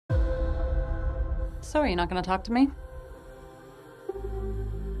So are you not gonna talk to me?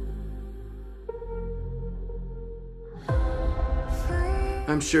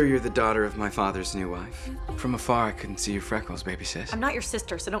 I'm sure you're the daughter of my father's new wife. From afar, I couldn't see your freckles, baby sis. I'm not your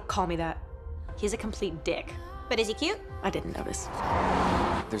sister, so don't call me that. He's a complete dick. But is he cute? I didn't notice.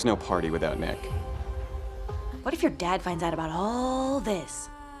 There's no party without Nick. What if your dad finds out about all this?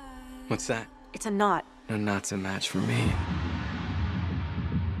 What's that? It's a knot. No, not a match for me.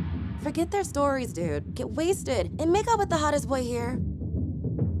 Forget their stories, dude. Get wasted and make out with the hottest boy here.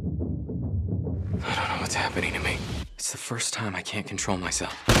 I don't know what's happening to me. It's the first time I can't control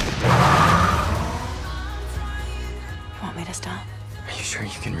myself. You want me to stop? Are you sure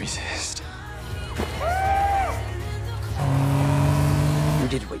you can resist? You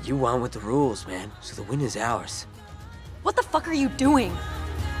did what you want with the rules, man, so the win is ours. What the fuck are you doing?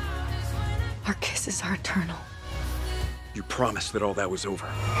 Our kisses are eternal. You promised that all that was over.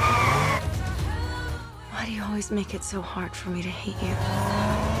 Why do you always make it so hard for me to hate you?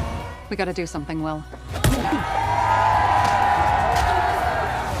 We gotta do something, Will.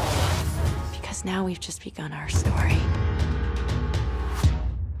 Because now we've just begun our story.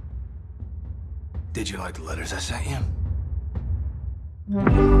 Did you like the letters I sent you?